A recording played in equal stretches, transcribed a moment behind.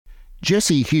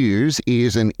Jessie Hughes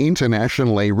is an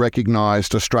internationally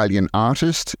recognised Australian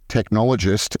artist,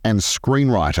 technologist and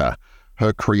screenwriter.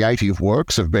 Her creative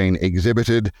works have been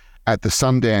exhibited at the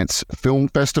Sundance Film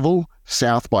Festival,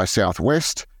 South by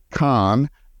Southwest, Cannes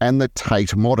and the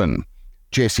Tate Modern.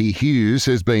 Jessie Hughes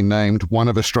has been named one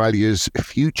of Australia's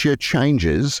future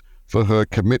changers for her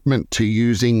commitment to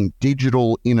using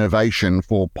digital innovation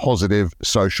for positive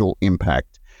social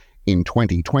impact. In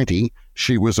 2020,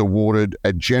 she was awarded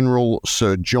a General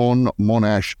Sir John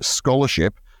Monash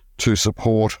Scholarship to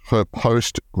support her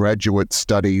postgraduate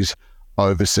studies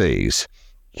overseas.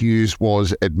 Hughes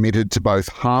was admitted to both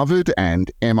Harvard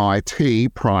and MIT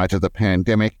prior to the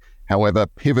pandemic, however,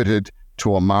 pivoted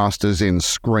to a master's in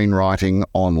screenwriting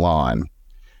online.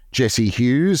 Jessie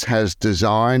Hughes has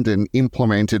designed and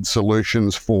implemented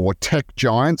solutions for tech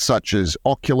giants such as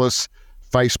Oculus,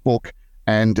 Facebook,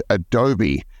 and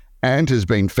Adobe, and has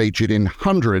been featured in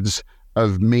hundreds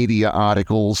of media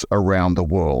articles around the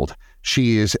world.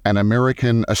 She is an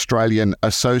American-Australian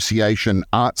Association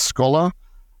Art Scholar,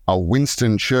 a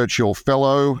Winston Churchill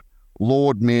Fellow,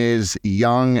 Lord Mayor's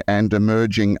Young and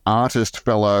Emerging Artist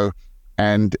Fellow,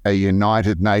 and a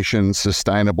United Nations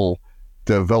Sustainable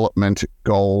Development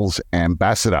Goals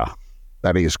Ambassador.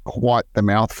 That is quite the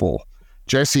mouthful.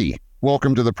 Jessie,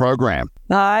 welcome to the program.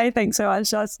 Hi, thanks so much,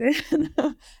 Justin.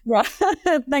 Right.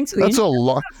 Thanks for That's a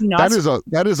lot. Nice.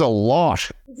 That is a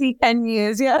lot. 10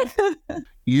 years, yeah.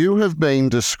 You have been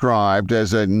described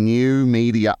as a new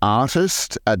media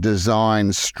artist, a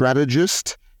design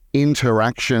strategist,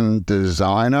 interaction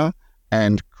designer,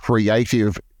 and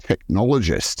creative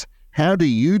technologist. How do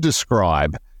you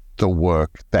describe the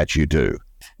work that you do?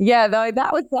 Yeah, though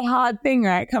that was the hard thing,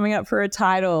 right? Coming up for a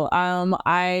title.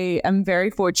 I am very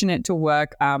fortunate to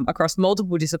work across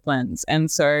multiple disciplines. And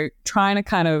so trying to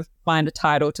kind of find a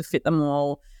title to fit them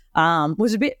all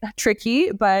was a bit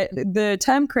tricky. But the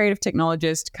term creative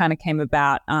technologist kind of came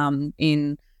about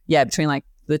between like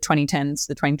the 2010s,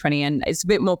 the 2020, and it's a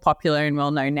bit more popular and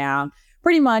well known now.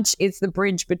 Pretty much it's the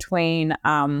bridge between,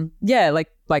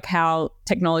 like how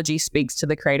technology speaks to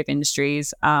the creative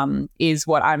industries is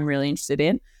what I'm really interested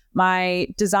in. My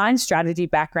design strategy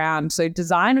background, so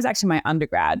design was actually my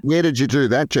undergrad. Where did you do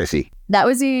that, Jessie? That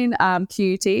was in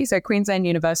QUT, so Queensland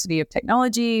University of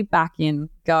Technology, back in,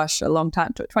 a long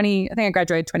time, I think I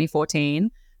graduated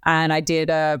 2014, and I did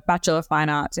a Bachelor of Fine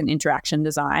Arts in Interaction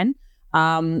Design.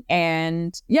 I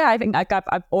think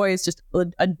I've always just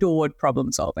adored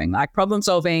problem solving. Like problem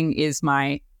solving is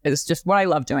just what I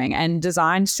love doing, and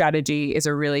design strategy is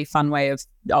a really fun way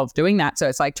of doing that. So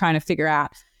it's like trying to figure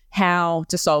out how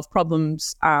to solve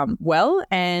problems well.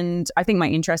 And I think my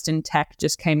interest in tech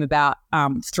just came about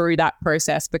through that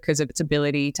process because of its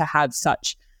ability to have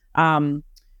such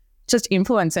just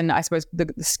influence and I suppose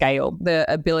the scale, the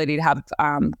ability to have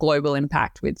global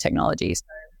impact with technology. So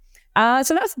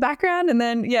that's the background. And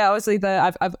then, obviously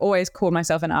I've always called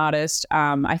myself an artist.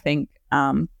 I think,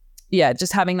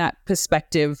 just having that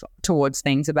perspective towards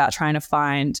things about trying to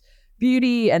find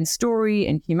beauty and story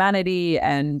and humanity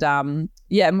and,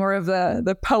 more of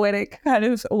the poetic kind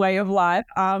of way of life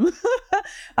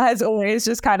has always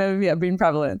just kind of, been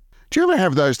prevalent. Do you ever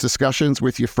have those discussions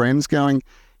with your friends going,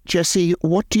 Jessie,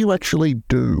 what do you actually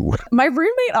do? My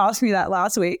roommate asked me that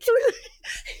last week.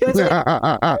 He was like, I've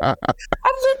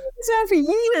lived this out for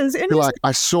years. And you're like,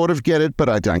 I sort of get it, but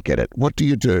I don't get it. What do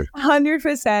you do?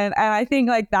 100%. And I think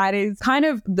like that is kind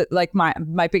of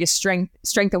my biggest strength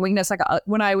and weakness. Like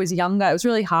when I was younger, it was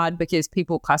really hard because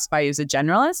people classify you as a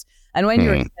generalist. And when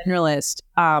you're a generalist,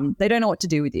 they don't know what to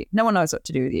do with you. No one knows what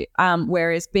to do with you.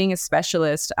 Whereas being a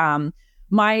specialist,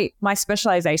 my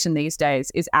specialization these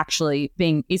days is actually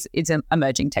it's an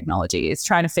emerging technology. It's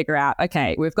trying to figure out,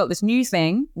 okay, we've got this new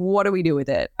thing. What do we do with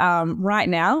it? Right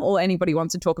now, all anybody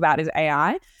wants to talk about is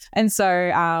AI. And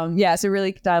so, so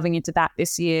really diving into that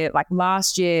this year. Like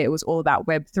last year, it was all about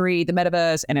Web3, the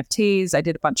metaverse, NFTs. I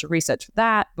did a bunch of research for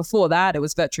that. Before that, it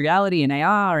was virtual reality and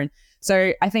AR. And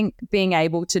so I think being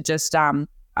able to just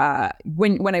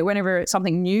whenever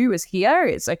something new is here,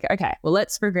 it's like, okay, well,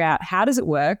 let's figure out how does it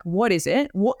work? What is it?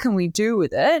 What can we do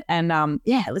with it? And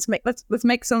let's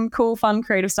make some cool, fun,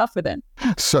 creative stuff with it.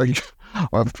 So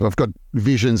I've got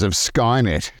visions of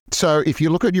Skynet. So if you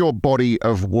look at your body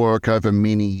of work over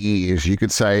many years, you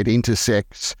could say it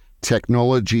intersects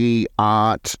technology,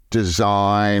 art,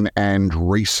 design, and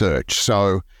research.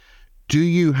 So do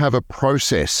you have a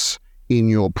process in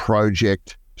your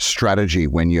project strategy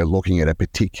when you're looking at a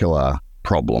particular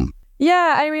problem?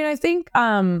 Yeah, I mean, I think,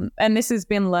 and this has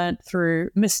been learnt through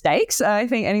mistakes. I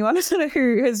think anyone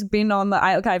who has been on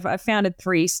I've founded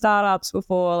 3 startups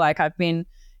before. Like I've been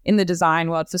in the design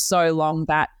world for so long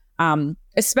that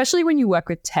especially when you work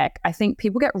with tech, I think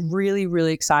people get really,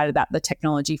 really excited about the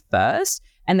technology first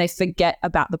and they forget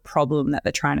about the problem that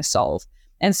they're trying to solve.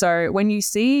 And so when you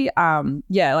see,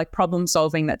 like problem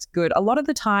solving that's good, a lot of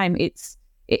the time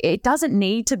it doesn't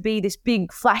need to be this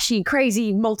big, flashy,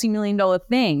 crazy, multi-million-dollar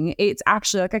thing. It's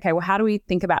actually like, okay, well, how do we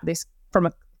think about this from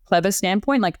a clever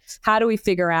standpoint? Like, how do we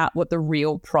figure out what the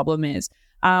real problem is?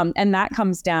 And that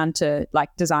comes down to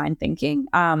like design thinking.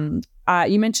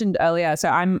 You mentioned earlier, so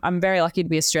I'm very lucky to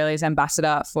be Australia's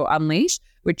ambassador for Unleash,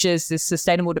 which is the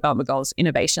Sustainable Development Goals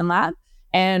Innovation Lab.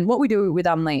 And what we do with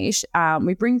Unleash,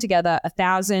 we bring together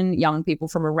 1,000 young people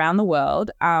from around the world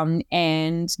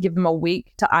and give them a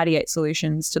week to ideate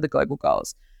solutions to the global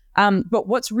goals. But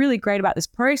what's really great about this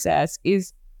process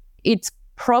is it's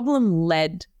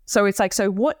problem-led. So it's like, so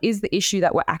what is the issue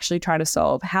that we're actually trying to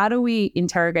solve? How do we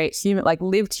interrogate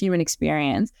lived human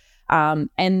experience and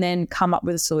then come up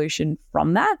with a solution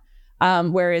from that?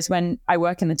 Whereas when I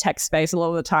work in the tech space, a lot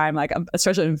of the time, like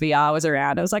especially when VR was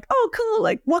around, I was like, oh, cool.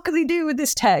 Like, what can we do with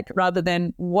this tech rather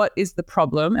than what is the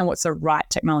problem and what's the right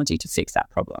technology to fix that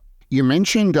problem? You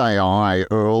mentioned AI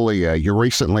earlier. You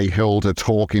recently held a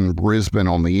talk in Brisbane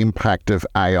on the impact of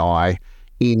AI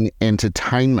in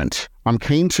entertainment. I'm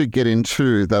keen to get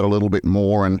into that a little bit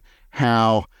more and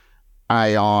how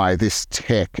AI, this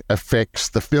tech, affects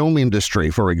the film industry,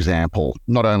 for example,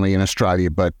 not only in Australia,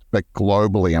 but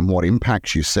globally, and what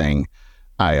impacts you're seeing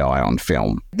AI on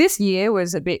film. This year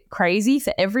was a bit crazy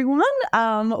for everyone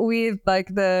with like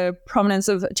the prominence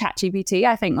of ChatGPT.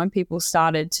 I think when people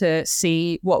started to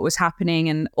see what was happening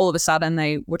and all of a sudden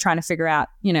they were trying to figure out,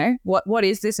 what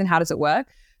is this and how does it work?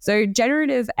 So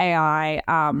generative AI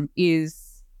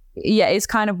is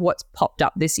kind of what's popped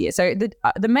up this year. So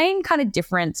the main kind of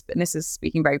difference, and this is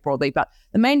speaking very broadly, but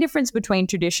the main difference between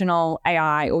traditional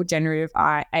AI or generative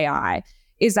AI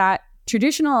is that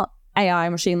traditional AI,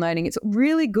 machine learning, it's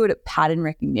really good at pattern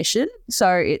recognition.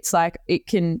 So it's like it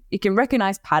can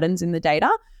recognize patterns in the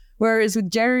data, whereas with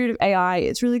generative AI,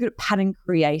 it's really good at pattern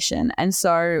creation. And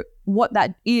so what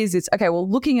that is, it's okay, well,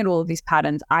 looking at all of these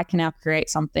patterns, I can now create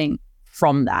something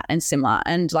from that and similar.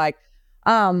 And like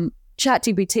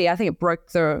ChatGPT, I think it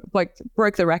broke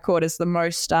the record as the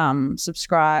most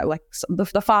subscribed, like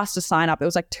the fastest sign up. It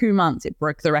was like 2 months. It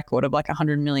broke the record of like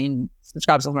 100 million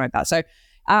subscribers, something like that. So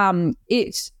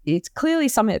it's clearly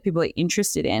something that people are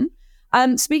interested in.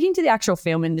 Speaking to the actual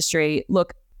film industry,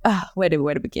 look, where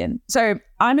to begin? So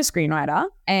I'm a screenwriter,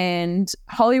 and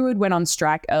Hollywood went on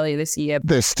strike earlier this year.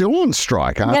 They're still on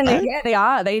strike, aren't they? Yeah, they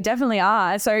are. They definitely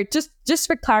are. So just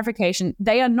for clarification,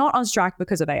 they are not on strike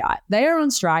because of AI. They are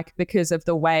on strike because of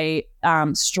the way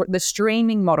the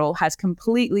streaming model has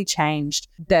completely changed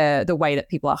the way that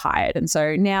people are hired. And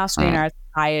so now screenwriters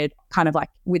are hired kind of like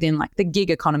within like the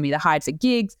gig economy. They're hired for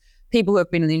gigs. People who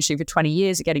have been in the industry for 20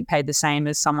 years are getting paid the same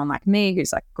as someone like me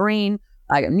who's like green.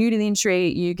 Like I'm new to the industry.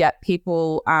 You get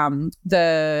people,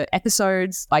 the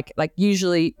episodes, like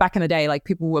usually back in the day, like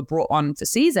people were brought on for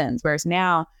seasons, whereas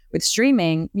now with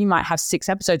streaming, you might have 6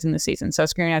 episodes in the season. So a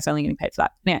screenwriter's only getting paid for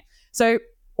that. Yeah. So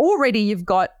already you've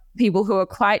got people who are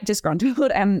quite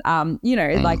disgruntled and,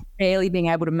 like barely being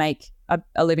able to make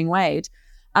a living wage.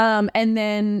 And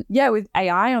then, with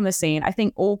AI on the scene, I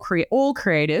think all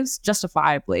creatives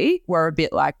justifiably were a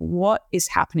bit like, what is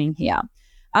happening here?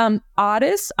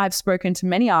 Artists, I've spoken to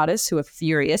many artists who are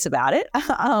furious about it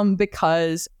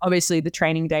because obviously the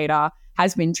training data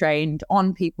has been trained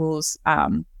on people's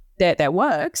their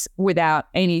works without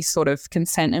any sort of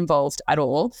consent involved at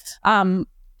all.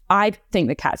 I think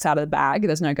the cat's out of the bag.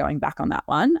 There's no going back on that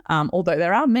one, although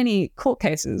there are many court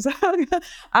cases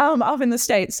up in the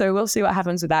States. So we'll see what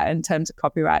happens with that in terms of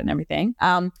copyright and everything.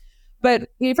 But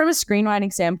from a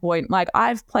screenwriting standpoint, like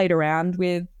I've played around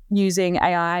with using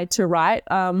AI to write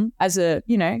as a,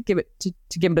 give it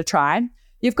a try.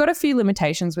 You've got a few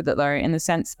limitations with it though, in the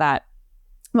sense that,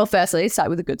 well, firstly, start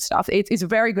with the good stuff. It's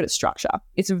very good at structure.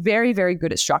 It's very, very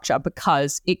good at structure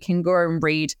because it can go and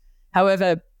read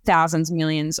however thousands,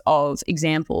 millions of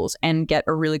examples and get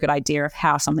a really good idea of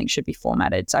how something should be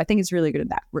formatted. So I think it's really good in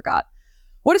that regard.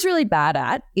 What it's really bad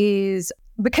at is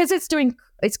because it's doing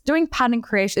pattern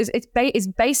creation, it's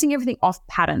basing everything off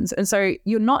patterns. And so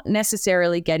you're not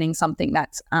necessarily getting something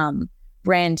that's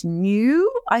brand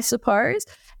new, I suppose.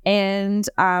 And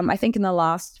I think in the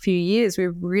last few years,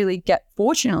 we've really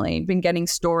fortunately been getting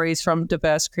stories from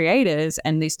diverse creators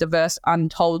and these diverse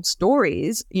untold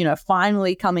stories,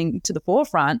 finally coming to the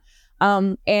forefront.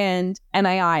 And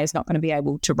AI is not going to be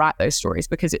able to write those stories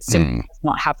because it simply does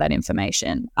not have that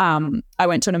information. I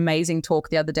went to an amazing talk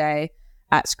the other day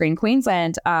at Screen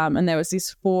Queensland, and there was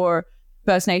this 4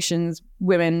 First Nations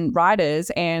women writers,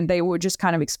 and they were just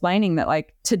kind of explaining that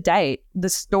like to date, the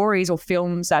stories or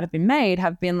films that have been made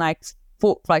have been like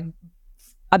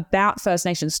about First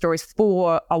Nations stories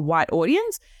for a white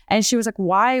audience. And she was like,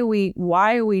 why are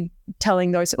we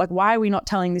telling those, like, why are we not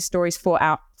telling these stories for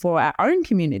our own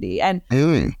community? And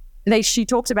she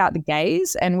talked about the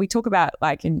gaze, and we talk about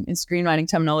like in screenwriting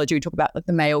terminology, we talk about like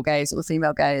the male gaze or the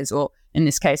female gaze, or in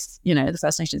this case, you know, the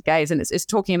First Nations gaze. And it's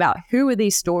talking about who are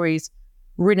these stories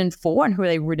written for and who are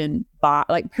they written by,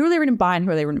 like who are they written by and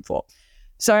who are they written for.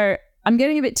 So I'm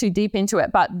getting a bit too deep into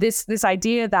it, but this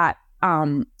idea that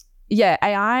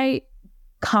AI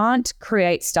can't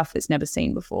create stuff that's never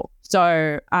seen before.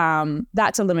 So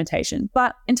that's a limitation.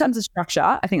 But in terms of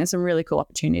structure, I think there's some really cool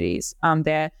opportunities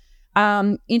there.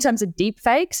 In terms of deep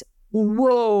fakes,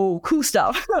 whoa, cool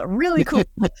stuff. Really cool.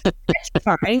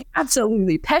 Petrifying,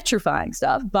 absolutely petrifying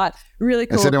stuff, but really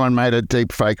cool. Has anyone made a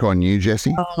deep fake on you,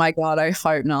 Jessie? Oh my God, I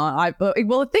hope not.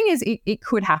 Well, the thing is, it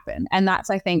could happen. And that's,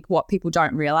 I think, what people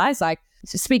don't realize. Like,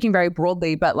 speaking very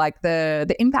broadly, but like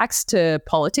the impacts to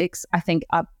politics, I think,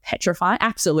 are petrifying,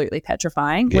 absolutely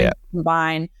petrifying. Yeah.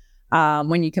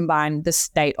 When you combine the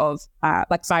state of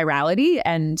like virality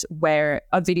and where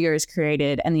a video is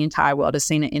created and the entire world has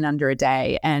seen it in under a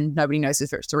day and nobody knows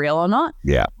if it's real or not.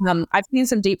 Yeah. I've seen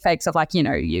some deep fakes of like, you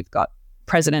know, you've got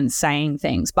presidents saying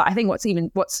things, but I think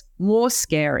what's more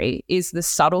scary is the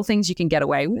subtle things you can get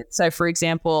away with. So for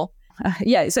example,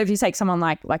 so if you take someone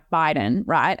like Biden,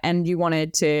 right, and you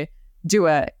wanted to do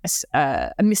a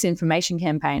misinformation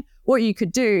campaign, what you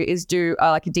could do is do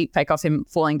like a deep fake of him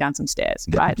falling down some stairs,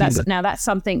 right? That's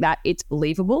something that it's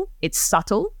believable, it's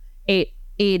subtle, it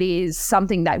is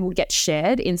something that will get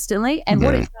shared instantly, and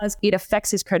what it does, it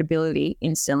affects his credibility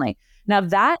instantly. Now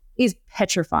that is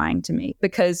petrifying to me,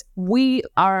 because we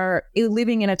are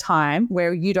living in a time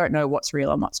where you don't know what's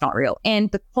real and what's not real, and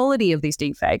the quality of these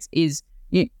deep fakes is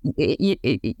you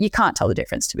can't tell the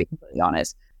difference, to be completely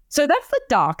honest. So that's the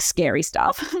dark, scary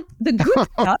stuff. The good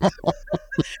stuff,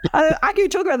 I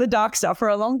could talk about the dark stuff for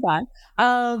a long time.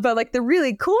 But like the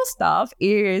really cool stuff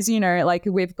is, you know, like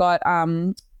we've got,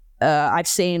 I've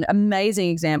seen amazing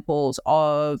examples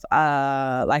of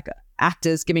like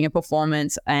actors giving a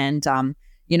performance and,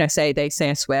 you know, say they say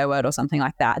a swear word or something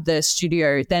like that. The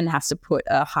studio then has to put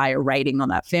a higher rating on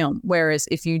that film. Whereas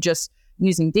if you just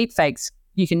using deepfakes,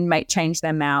 you can change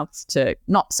their mouths to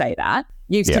not say that.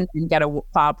 You can get a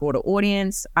far broader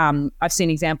audience. I've seen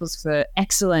examples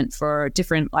for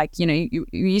different, like, you know, you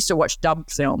used to watch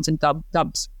dubbed films and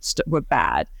dubs were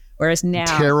bad. Whereas now...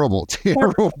 Terrible.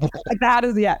 Bad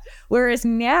as yet. Whereas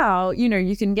now, you know,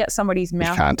 you can get somebody's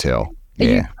mouth... You can't tell.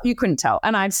 Yeah. You couldn't tell.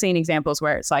 And I've seen examples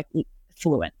where it's like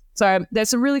fluent. So there's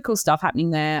some really cool stuff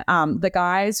happening there. The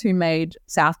guys who made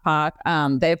South Park,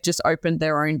 they've just opened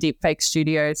their own deepfake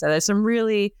studio. So there's some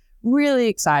really, really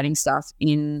exciting stuff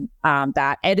in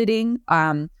that editing.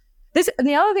 And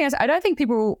the other thing is, I don't think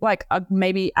people like are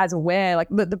maybe as aware. Like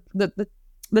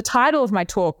the title of my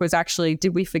talk was actually,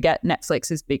 "Did we forget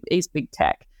Netflix is big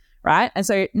tech?" Right? And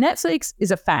so Netflix is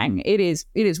a FANG. It is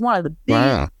one of the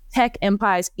big tech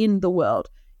empires in the world.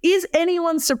 Is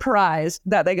anyone surprised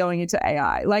that they're going into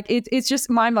AI? Like it's just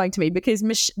mind-blowing to me, because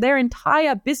their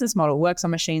entire business model works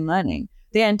on machine learning.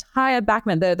 Their entire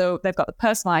backend, they've got the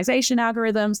personalization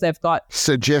algorithms, they've got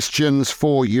suggestions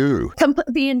for you.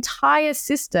 The entire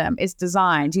system is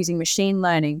designed using machine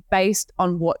learning based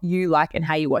on what you like and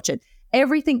how you watch it.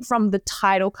 Everything from the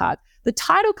title card. The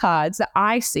title cards that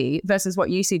I see versus what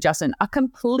you see, Justin, are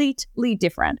completely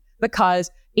different,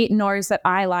 because it knows that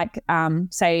I like,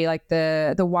 say, like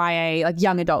the YA, like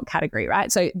young adult category,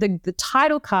 right? So the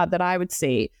title card that I would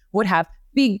see would have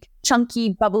big, chunky,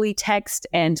 bubbly text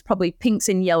and probably pinks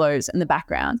and yellows in the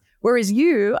background. Whereas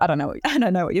you, I don't know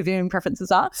what your viewing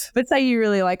preferences are, but say you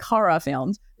really like horror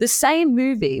films, the same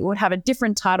movie would have a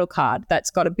different title card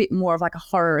that's got a bit more of like a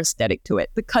horror aesthetic to it,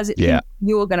 because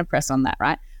you're going to press on that,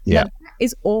 right? Yeah. That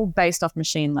is all based off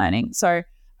machine learning. So,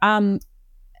 and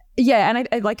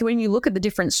I like when you look at the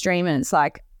different streamers,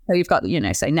 like, so you've got, you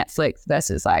know, say Netflix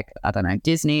versus like, I don't know,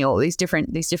 Disney, or these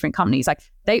different companies, like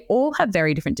they all have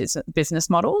very different business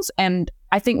models. And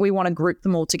I think we want to group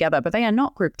them all together, but they are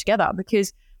not grouped together,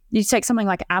 because you take something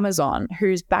like Amazon,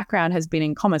 whose background has been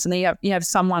in commerce, and then you have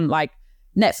someone like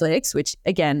Netflix, which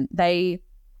again, their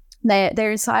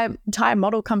entire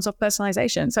model comes off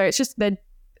personalization. So it's just that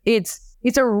it's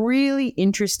a really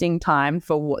interesting time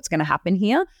for what's going to happen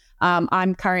here.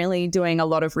 I'm currently doing a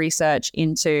lot of research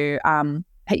into,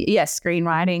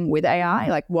 screenwriting with AI,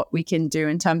 like what we can do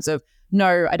in terms of,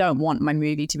 no, I don't want my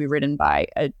movie to be written by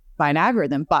an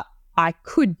algorithm, but I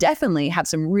could definitely have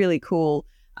some really cool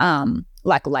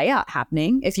like layout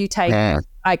happening. If you take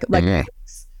like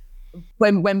books,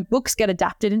 when books get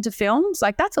adapted into films,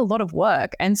 like that's a lot of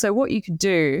work. And so what you could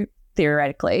do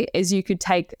theoretically is you could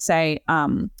take, say,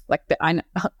 I'm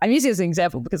using it as an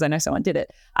example because I know someone did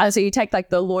it. So you take like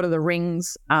the Lord of the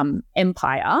Rings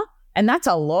empire, and that's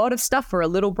a lot of stuff for a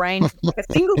little brain, like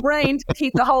a single brain to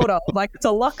keep the hold of. Like it's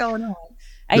a lot going on.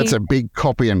 That's a big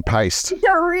copy and paste. It's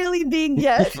a really big,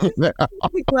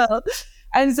 well.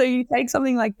 And so you take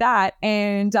something like that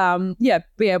and,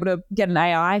 be able to get an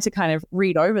AI to kind of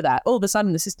read over that. All of a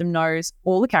sudden, the system knows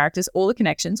all the characters, all the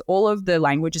connections, all of the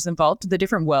languages involved, the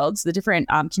different worlds, the different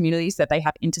communities that they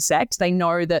have intersect. They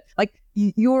know that, like,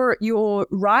 you're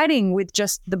writing with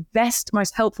just the best,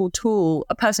 most helpful tool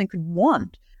a person could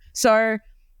want. So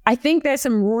I think there's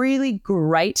some really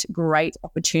great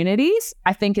opportunities.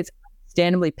 I think it's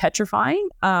understandably petrifying.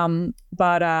 I've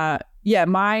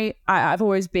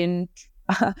always been...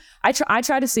 I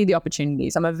try to see the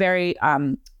opportunities. I'm a very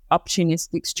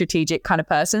opportunistic, strategic kind of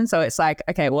person. So it's like,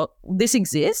 okay, well, this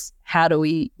exists. How do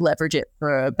we leverage it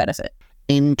for a benefit?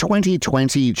 In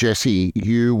 2020, Jessie,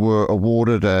 you were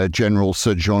awarded a General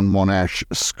Sir John Monash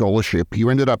Scholarship. You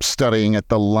ended up studying at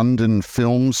the London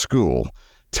Film School.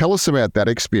 Tell us about that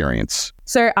experience.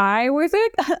 So I was a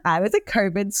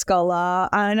COVID scholar.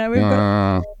 I know we've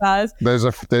got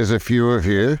there's a few of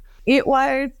you. It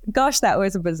was, that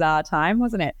was a bizarre time,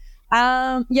 wasn't it?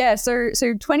 So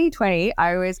 2020,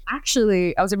 I was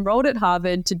enrolled at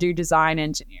Harvard to do design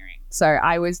engineering. So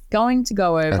I was going to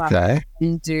go over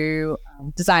and do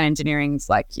design engineering's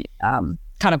like kind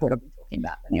of what I've been talking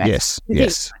about anyway.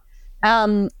 Yes.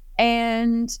 And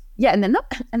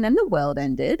then the world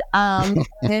ended.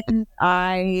 And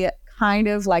I kind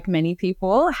of, like many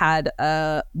people, had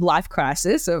a life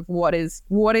crisis of what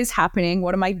is happening?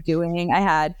 What am I doing? I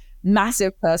had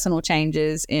massive personal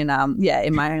changes in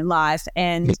my own life,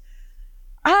 and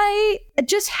I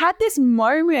just had this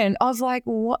moment of like,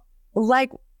 what, like,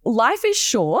 life is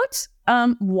short.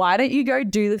 Why don't you go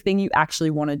do the thing you actually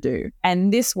want to do?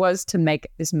 And this was to make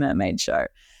this mermaid show.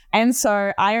 And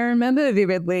so I remember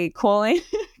vividly calling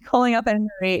up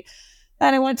Henry,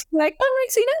 and I went to be like, oh,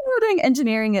 Rex, you know we're doing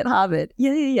engineering at Harvard.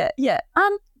 Yeah.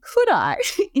 Could I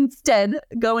instead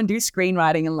go and do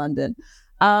screenwriting in London?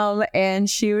 And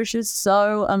she was just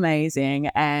so amazing,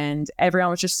 and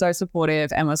everyone was just so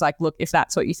supportive and was like, look, if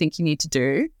that's what you think you need to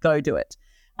do, go do it.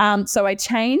 So I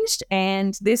changed,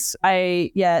 and this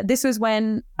was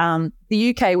when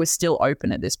the UK was still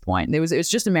open at this point. It was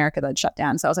just America that had shut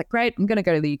down. So I was like, great, I'm going to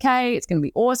go to the UK. It's going to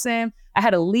be awesome. I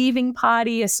had a leaving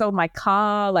party. I sold my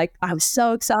car. Like, I was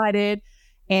so excited.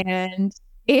 And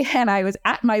I was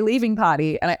at my leaving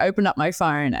party, and I opened up my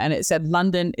phone, and it said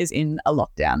London is in a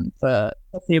lockdown for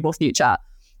the foreseeable future.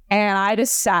 And I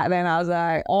just sat there and I was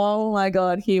like, oh my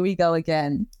God, here we go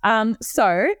again.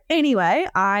 So anyway,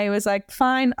 I was like,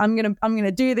 fine, I'm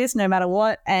gonna do this no matter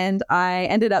what. And I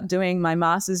ended up doing my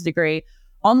master's degree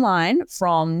online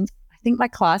from, I think my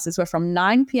classes were from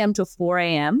 9 p.m. to 4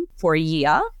 a.m. for a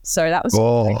year. So that was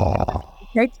a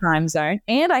great time zone.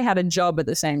 And I had a job at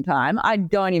the same time. I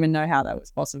don't even know how that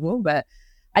was possible, but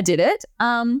I did it.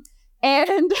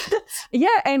 And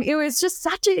and it was just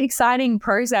such an exciting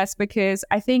process, because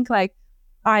I think, like,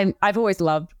 I've always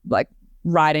loved, like,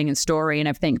 writing and story and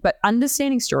everything, but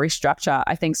understanding story structure,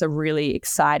 I think, is a really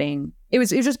exciting. It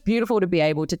was just beautiful to be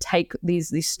able to take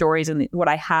these stories and what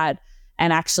I had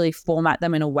and actually format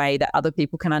them in a way that other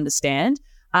people can understand.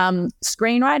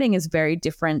 Screenwriting is very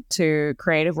different to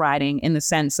creative writing in the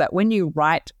sense that when you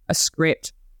write a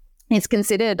script, it's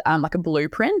considered like a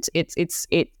blueprint. It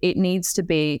needs to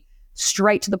be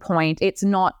straight to the point. It's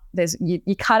not,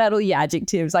 you cut out all the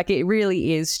adjectives. Like, it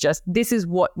really is just, this is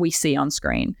what we see on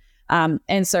screen.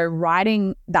 And so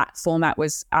writing that format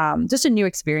was just a new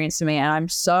experience to me. And I'm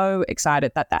so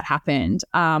excited that happened,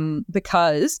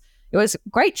 because it was a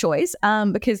great choice,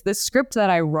 because the script that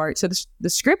I wrote, so the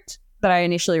script that I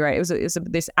initially wrote, it was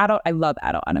this adult, I love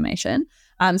adult animation.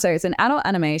 So it's an adult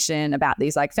animation about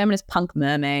these, like, feminist punk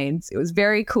mermaids. It was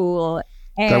very cool.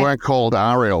 And they weren't called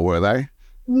Ariel, were they?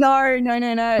 No.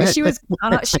 She was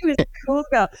a cool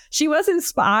girl. She was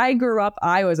inspired.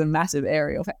 I was a massive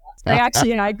Ariel fan.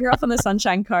 I grew up on the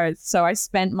Sunshine Coast, so I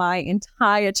spent my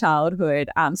entire childhood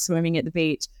swimming at the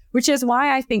beach, which is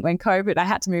why I think when COVID, I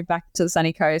had to move back to the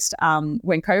sunny coast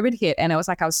when COVID hit, and it was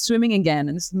like I was swimming again,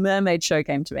 and this mermaid show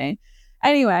came to me.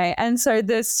 Anyway, and so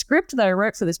the script that I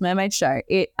wrote for this mermaid show,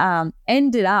 it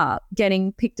ended up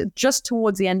getting picked just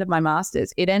towards the end of my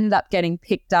master's. It ended up getting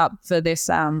picked up for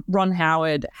this. Ron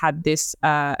Howard had this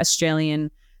Australian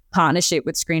partnership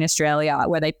with Screen Australia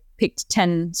where they picked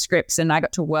 10 scripts and I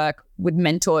got to work with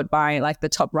mentored by like the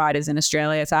top writers in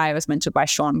Australia. So I was mentored by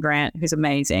Sean Grant, who's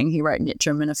amazing. He wrote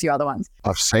Nitram and a few other ones.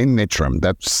 I've seen Nitram.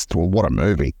 What a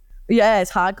movie. Yeah,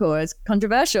 it's hardcore. It's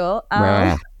controversial.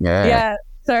 Yeah.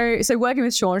 So working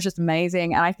with Sean is just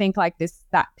amazing. And I think like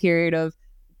that period of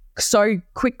so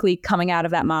quickly coming out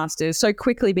of that master's, so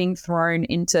quickly being thrown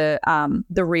into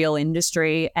the real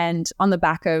industry. And on the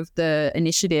back of the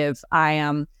initiative,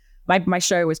 my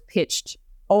show was pitched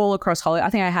all across Hollywood. I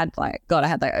think I had like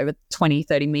over 20,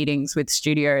 30 meetings with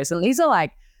studios. And these are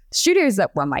like studios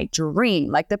that were my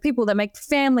dream, like the people that make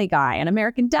Family Guy and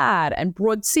American Dad and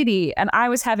Broad City. And I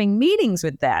was having meetings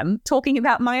with them talking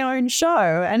about my own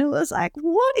show. And it was like,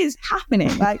 what is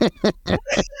happening? Like,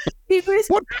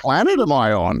 what planet am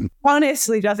I on?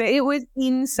 Honestly, Jessie, it was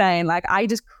insane. Like, I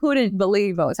just couldn't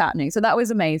believe what was happening. So that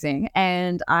was amazing.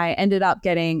 And I ended up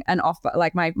getting an offer.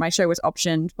 Like my show was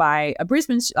optioned by a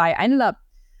Brisbane.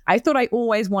 I thought I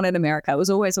always wanted America. I was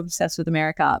always obsessed with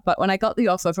America. But when I got the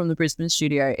offer from the Brisbane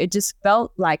studio, it just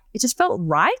felt right.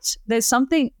 There's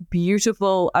something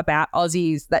beautiful about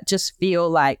Aussies that just feel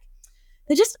like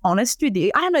they're just honest with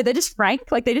you. I don't know. They're just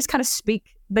frank. Like they just kind of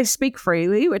speak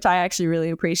freely, which I actually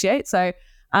really appreciate. So,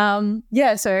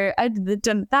 so I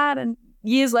did that. And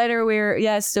years later,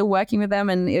 we're still working with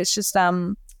them. And it's just,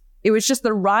 it was just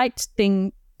the right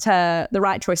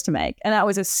choice to make. And that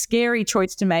was a scary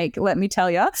choice to make, let me tell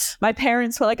you. My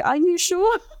parents were like, are you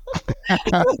sure?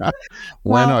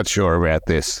 We're not sure about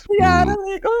this. Yeah,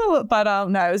 like, oh. But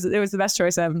no, it was the best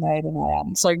choice I ever made. And I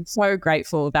am so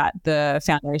grateful that the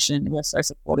foundation was so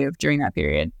supportive during that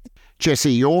period.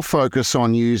 Jessie, your focus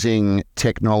on using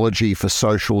technology for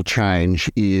social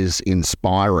change is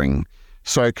inspiring.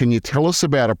 So can you tell us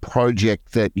about a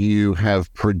project that you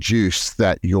have produced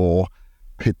that you're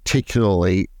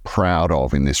particularly proud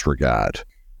of in this regard?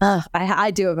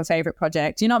 I do have a favorite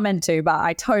project. You're not meant to, but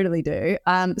I totally do.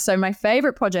 So my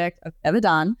favorite project I've ever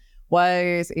done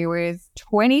was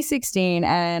 2016,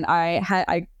 and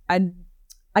I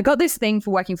got this thing for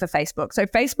working for Facebook. So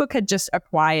Facebook had just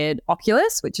acquired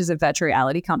Oculus, which is a virtual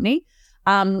reality company.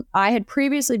 I had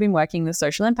previously been working in the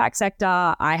social impact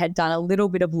sector. I had done a little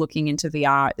bit of looking into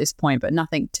VR at this point, but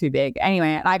nothing too big.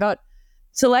 Anyway, I got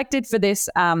selected for this.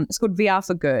 It's called VR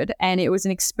for Good. And it was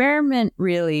an experiment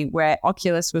really where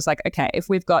Oculus was like, okay, if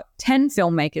we've got 10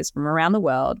 filmmakers from around the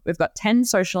world, we've got 10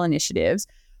 social initiatives,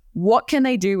 what can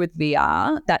they do with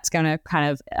VR that's going to kind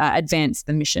of advance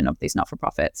the mission of these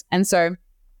not-for-profits? And so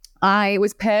I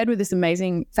was paired with this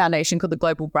amazing foundation called the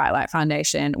Global Bright Light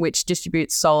Foundation, which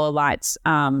distributes solar lights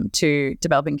to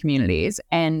developing communities.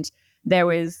 And there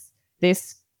was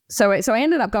this. So I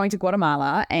ended up going to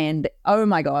Guatemala, and oh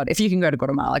my God, if you can go to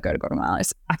Guatemala, go to Guatemala.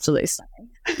 It's absolutely stunning.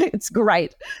 It's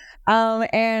great.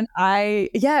 And I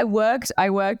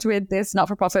worked with this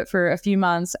not-for-profit for a few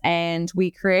months, and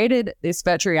we created this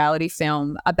virtual reality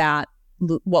film about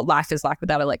what life is like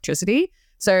without electricity.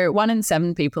 So 1 in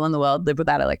 7 people in the world live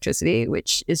without electricity,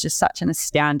 which is just such an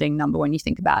astounding number when you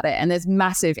think about it. And there's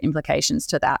massive implications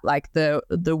to that. Like the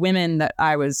women that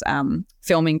I was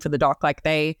filming for the doc, like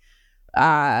the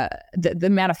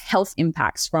amount of health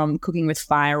impacts from cooking with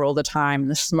fire all the time,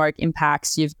 the smoke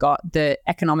impacts, you've got the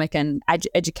economic and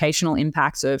educational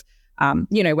impacts of,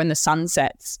 when the sun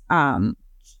sets,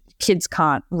 kids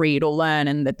can't read or learn,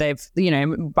 and that they've,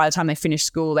 by the time they finish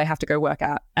school, they have to go work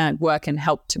and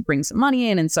help to bring some money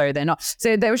in. And so they're not,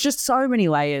 so there was just so many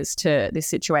layers to this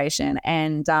situation.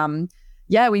 And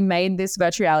we made this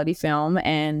virtual reality film.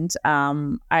 And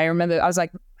I remember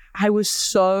I was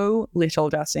so little,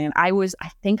 Justin. I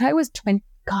think I was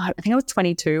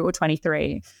 22 or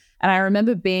 23. And I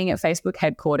remember being at Facebook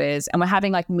headquarters, and we're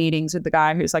having like meetings with the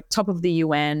guy who's like top of the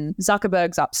UN.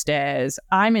 Zuckerberg's upstairs.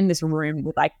 I'm in this room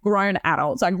with like grown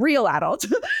adults, like real adults.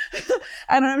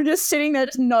 And I'm just sitting there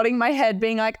just nodding my head,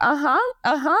 being like,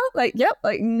 like, yep,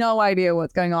 like no idea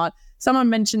what's going on. Someone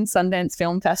mentioned Sundance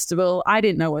Film Festival. I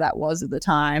didn't know what that was at the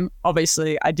time.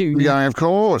 Obviously, I do. Yeah, of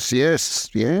course. Yes.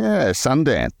 Yeah.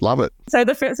 Sundance. Love it. So our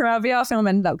VR film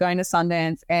ended up going to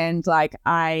Sundance, and like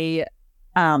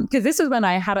because this was when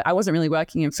I wasn't really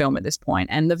working in film at this point,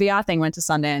 and the VR thing went to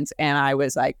Sundance, and I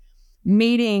was like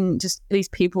meeting just these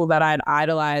people that I'd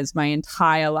idolized my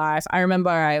entire life. I remember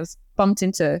I was bumped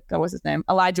into, what's his name?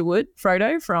 Elijah Wood,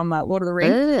 Frodo from Lord of the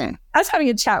Rings. Yeah. I was having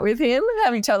a chat with him,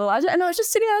 having chat with Elijah, and I was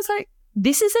just sitting there, I was like,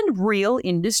 this is a real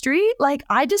industry. Like,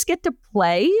 I just get to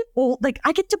play, or like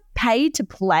I get to pay to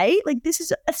play. Like, this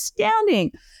is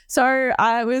astounding. So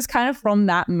I was kind of from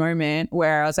that moment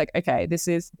where I was like, okay, this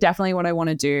is definitely what I want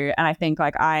to do. And I think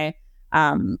like I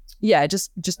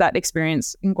just that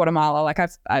experience in Guatemala. Like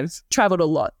I've traveled a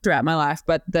lot throughout my life,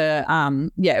 but it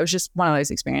was just one of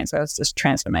those experiences where it was just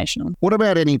transformational. What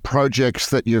about any projects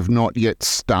that you've not yet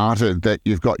started that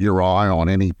you've got your eye on?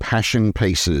 Any passion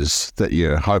pieces that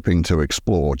you're hoping to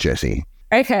explore, Jessie?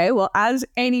 Okay, well, as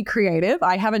any creative,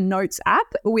 I have a notes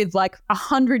app with like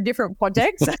 100 different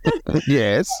projects.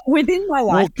 Yes. Within my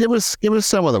life. Well, give us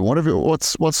some of them.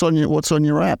 What's on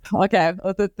your app? Okay,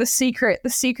 well, the secret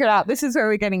app. This is where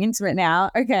we're getting into it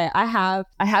now. Okay, I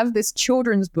have this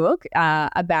children's book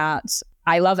about.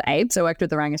 I love apes. I worked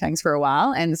with orangutans for a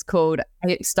while, and it's called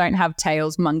Apes Don't Have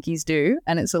Tails, Monkeys Do,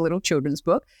 and it's a little children's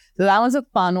book. So that was a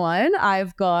fun one.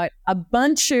 I've got a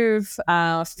bunch of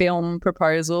film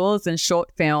proposals and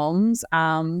short films.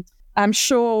 I'm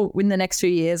sure in the next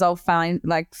few years I'll found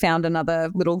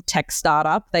another little tech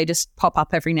startup. They just pop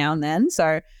up every now and then.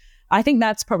 So I think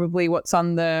that's probably what's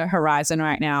on the horizon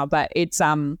right now. But it's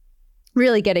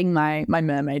really getting my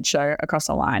mermaid show across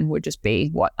the line would just be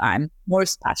what I'm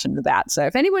most passionate about. So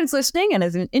if anyone's listening and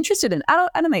is interested in adult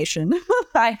animation,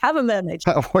 I have a mermaid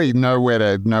show. We know where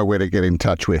to get in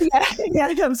touch with.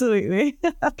 Yeah, absolutely.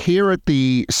 Here at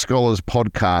the Scholars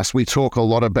Podcast, we talk a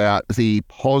lot about the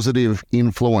positive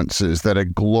influences that a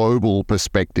global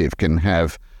perspective can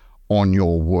have on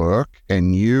your work.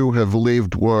 And you have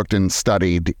lived, worked and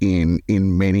studied in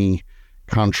many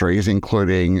countries,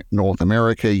 including North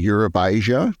America, Europe,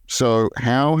 Asia. So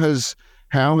how has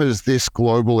this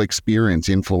global experience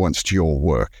influenced your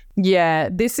work? Yeah,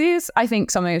 this is, I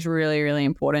think, something that's really, really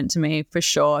important to me for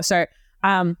sure. So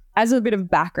as a bit of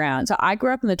background, so I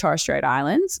grew up in the Torres Strait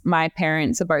Islands. My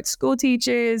parents are both school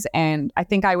teachers, and I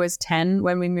think I was 10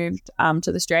 when we moved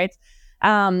to the Straits.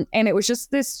 And it was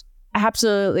just this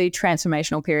absolutely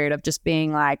transformational period of just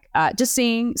being like, just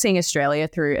seeing Australia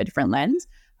through a different lens.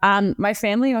 My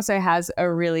family also has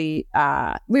a really,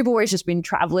 we've always just been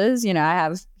travelers. You know, I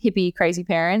have hippie, crazy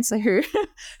parents who,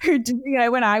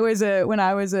 when I was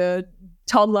a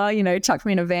toddler, chucked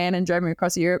me in a van and drove me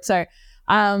across Europe. So,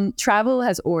 travel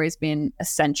has always been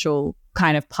essential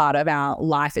kind of part of our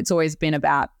life. It's always been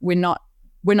about, we're not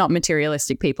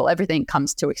materialistic people. Everything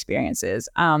comes to experiences.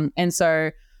 And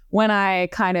so when I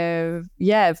kind of,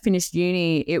 finished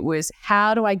uni, it was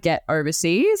how do I get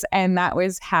overseas? And that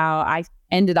was how I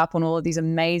ended up on all of these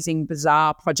amazing,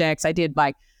 bizarre projects. I did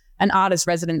like an artist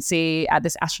residency at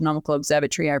this astronomical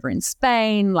observatory over in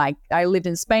Spain. Like I lived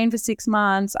in Spain for 6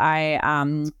 months. I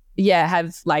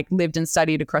have like lived and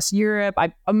studied across Europe.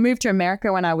 I moved to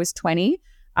America when I was 20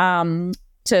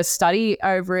 to study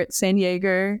over at San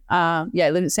Diego. I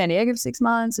lived in San Diego for 6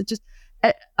 months. It just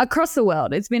across the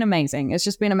world. It's been amazing. It's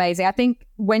just been amazing. I think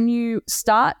when you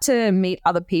start to meet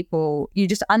other people, you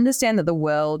just understand that the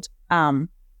world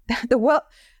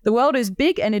is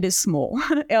big and it is small,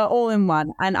 all in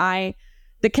one. And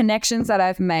the connections that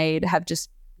I've made have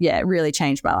just, really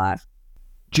changed my life.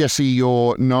 Jessie,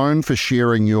 you're known for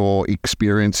sharing your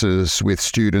experiences with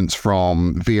students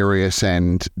from various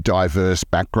and diverse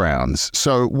backgrounds.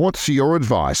 So what's your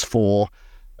advice for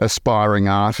aspiring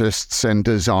artists and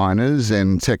designers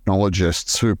and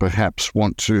technologists who perhaps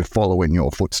want to follow in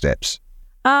your footsteps?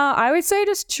 I would say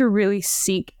just to really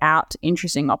seek out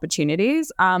interesting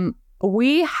opportunities.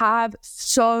 We have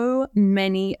so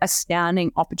many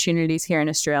astounding opportunities here in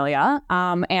Australia.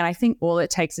 And I think all it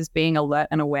takes is being alert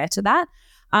and aware to that.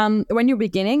 When you're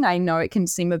beginning, I know it can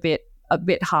seem a bit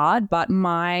hard, but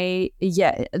my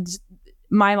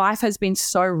life has been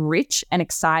so rich and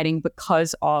exciting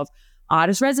because of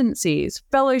artist residencies,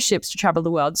 fellowships to travel the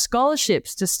world,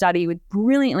 scholarships to study with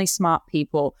brilliantly smart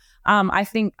people. I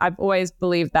think I've always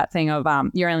believed that thing of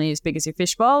you're only as big as your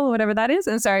fishbowl or whatever that is.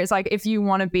 And so it's like if you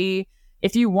want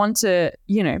to,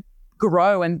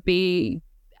 grow and be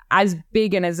as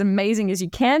big and as amazing as you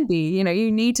can be,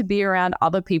 you need to be around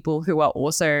other people who are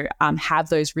also have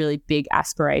those really big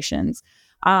aspirations.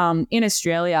 In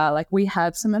Australia, like we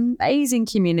have some amazing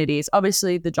communities.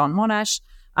 Obviously, the John Monash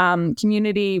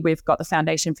community. We've got the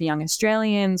Foundation for Young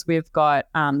Australians. We've got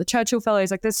the Churchill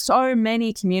Fellows. Like there's so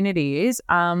many communities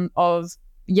of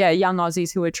young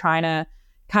Aussies who are trying to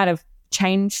kind of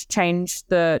change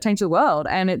the world.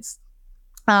 And it's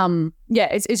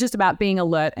just about being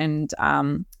alert and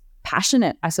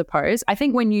passionate, I suppose. I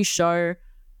think when you show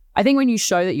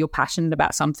that you're passionate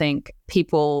about something,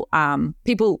 people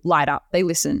light up, they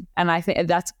listen. And I think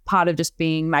that's part of just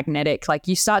being magnetic. Like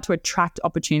you start to attract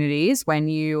opportunities when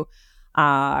you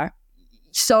are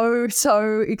so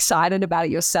excited about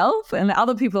it yourself, and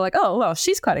other people are like, oh, well,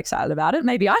 she's quite excited about it.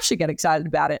 Maybe I should get excited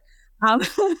about it. And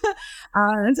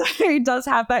so it does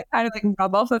have that kind of like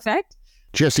rub-off effect.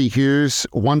 Jessie Hughes,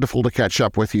 wonderful to catch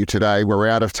up with you today. We're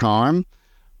out of time.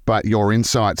 but your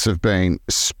insights have been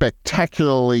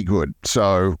spectacularly good.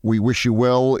 So we wish you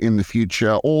well in the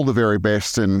future, all the very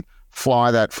best, and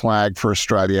fly that flag for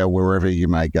Australia wherever you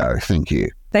may go. Thank you.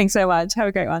 Thanks so much. Have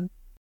a great one.